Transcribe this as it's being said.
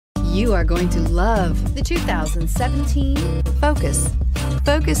You are going to love the 2017 Focus.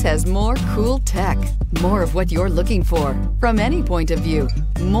 Focus has more cool tech, more of what you're looking for. From any point of view,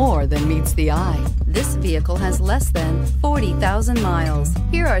 more than meets the eye. This vehicle has less than 40,000 miles.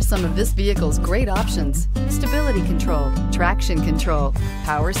 Here are some of this vehicle's great options: stability control, traction control,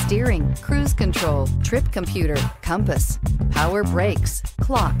 power steering, cruise control, trip computer, compass, power brakes,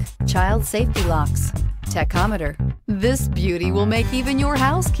 clock, child safety locks, tachometer. This beauty will make even your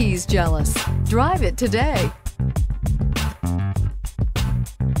house keys jealous. Drive it today.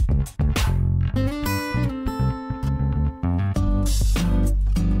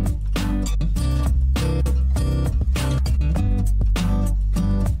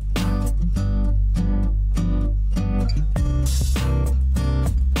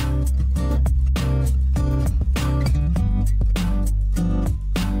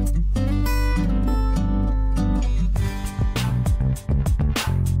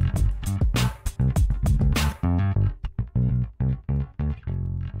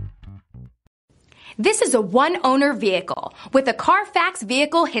 This is a one-owner vehicle with a CARFAX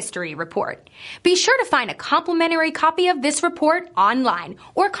Vehicle History Report. Be sure to find a complimentary copy of this report online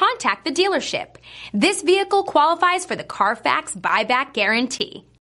or contact the dealership. This vehicle qualifies for the CARFAX Buyback Guarantee.